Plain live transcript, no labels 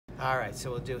All right, so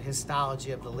we'll do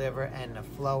histology of the liver and the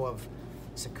flow of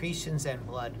secretions and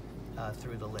blood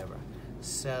through the liver.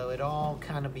 So it all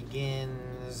kind of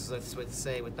begins, let's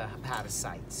say, with the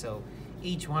hepatocyte. So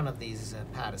each one of these is a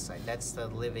hepatocyte. That's the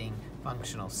living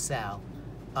functional cell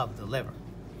of the liver.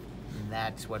 And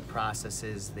that's what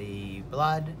processes the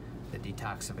blood, the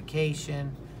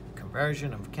detoxification,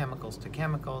 conversion of chemicals to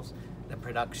chemicals, the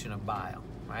production of bile,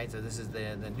 right? So this is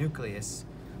the nucleus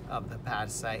of the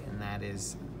hepatocyte, and that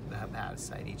is the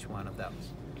hepatocyte, each one of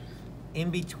those. In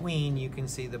between, you can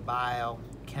see the bile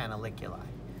canaliculi,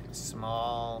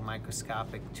 small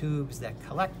microscopic tubes that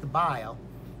collect the bile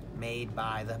made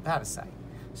by the hepatocyte.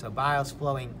 So bile's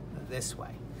flowing this way,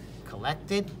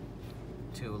 collected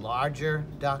to larger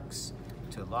ducts,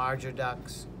 to larger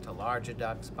ducts, to larger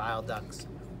ducts, bile ducts,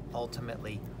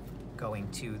 ultimately going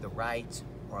to the right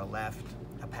or left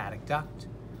hepatic duct,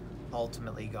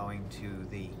 ultimately going to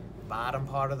the bottom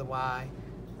part of the Y,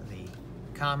 the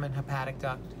common hepatic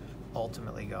duct,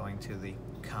 ultimately going to the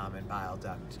common bile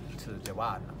duct, to the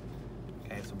duodenum.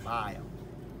 Okay, so bile.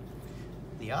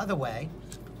 The other way,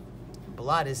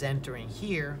 blood is entering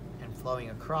here and flowing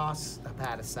across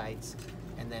hepatocytes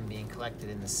and then being collected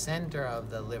in the center of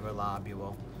the liver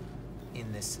lobule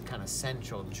in this kind of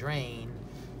central drain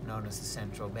known as the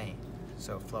central vein.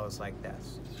 So it flows like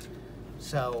this.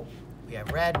 So we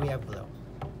have red, we have blue.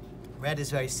 Red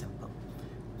is very simple.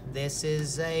 This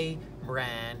is a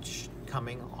branch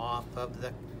coming off of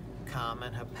the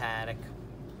common hepatic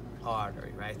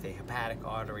artery, right? The hepatic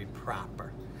artery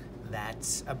proper.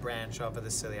 That's a branch off of the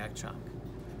celiac trunk.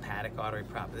 Hepatic artery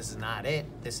proper. This is not it.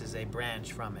 This is a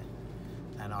branch from it,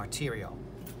 an arteriole.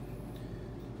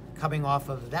 Coming off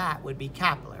of that would be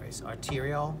capillaries,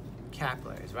 arteriole,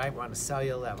 capillaries, right? We're on a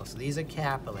cellular level. So these are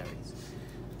capillaries.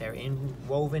 They're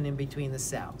woven in between the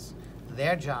cells.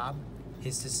 Their job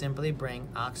is to simply bring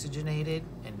oxygenated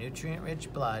and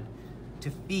nutrient-rich blood to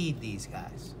feed these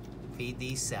guys, feed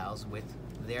these cells with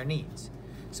their needs.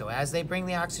 So as they bring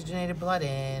the oxygenated blood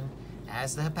in,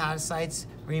 as the hepatocytes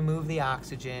remove the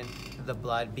oxygen, the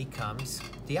blood becomes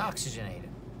deoxygenated.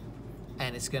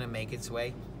 And it's going to make its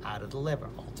way out of the liver,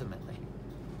 ultimately.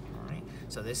 All right?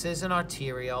 So this is an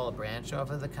arteriole, a branch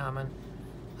off of the common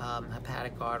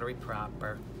hepatic artery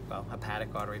proper, well, hepatic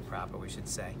artery proper, we should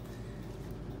say.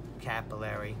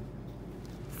 Capillary,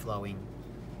 flowing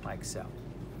like so.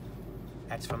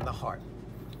 That's from the heart.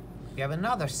 We have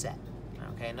another set,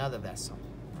 okay, another vessel.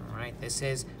 All right, this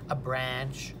is a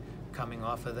branch coming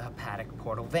off of the hepatic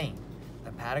portal vein.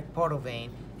 The hepatic portal vein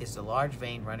is the large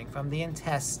vein running from the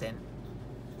intestine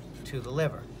to the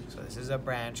liver. So this is a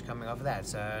branch coming off of that.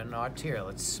 It's an arteriole.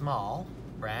 It's small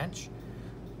branch.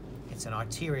 It's an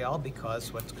arteriole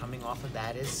because what's coming off of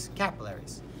that is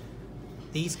capillaries.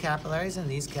 These capillaries and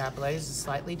these capillaries are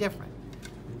slightly different.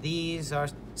 These are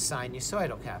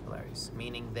sinusoidal capillaries,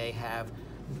 meaning they have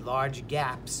large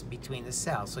gaps between the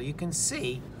cells. So you can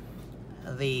see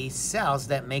the cells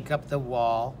that make up the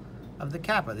wall of the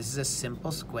capillary. This is a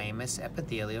simple squamous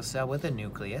epithelial cell with a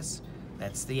nucleus.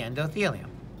 That's the endothelium,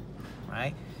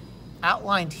 right?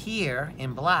 Outlined here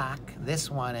in black, this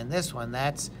one and this one,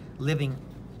 that's living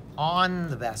on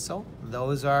the vessel.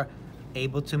 Those are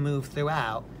able to move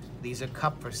throughout. These are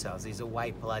Kupffer cells. These are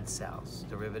white blood cells,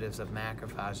 derivatives of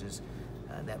macrophages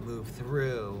that move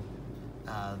through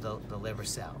the liver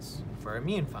cells for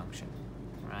immune function,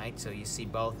 right? So you see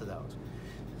both of those.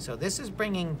 So this is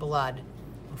bringing blood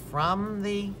from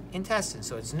the intestine.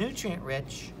 So it's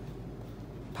nutrient-rich,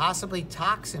 possibly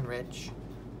toxin-rich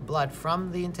blood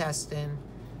from the intestine,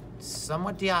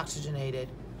 somewhat deoxygenated,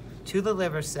 to the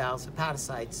liver cells,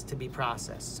 hepatocytes, to be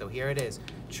processed. So here it is,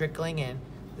 trickling in.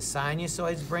 The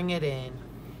sinusoids bring it in.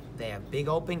 They have big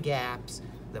open gaps.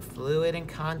 The fluid and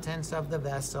contents of the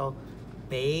vessel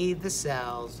bathe the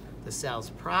cells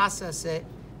process it,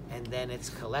 and then it's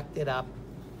collected up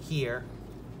here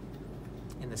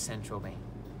in the central vein.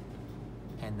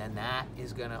 And then that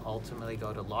is going to ultimately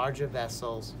go to larger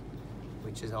vessels,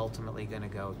 which is ultimately going to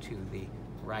go to the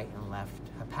right and left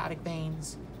hepatic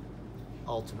veins,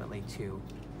 ultimately to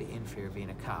the inferior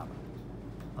vena cava.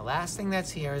 The last thing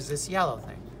that's here is this yellow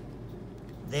thing.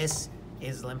 This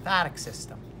is lymphatic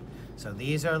system. So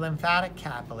these are lymphatic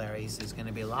capillaries. There's going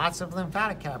to be lots of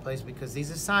lymphatic capillaries because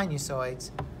these are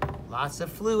sinusoids. Lots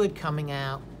of fluid coming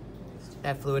out.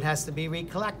 That fluid has to be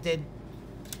recollected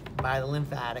by the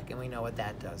lymphatic, and we know what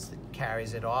that does. It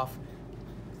carries it off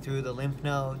through the lymph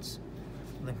nodes.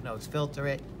 Lymph nodes filter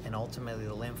it, and ultimately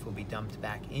the lymph will be dumped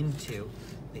back into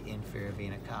the inferior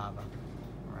vena cava,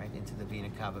 right, into the vena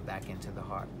cava, back into the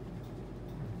heart.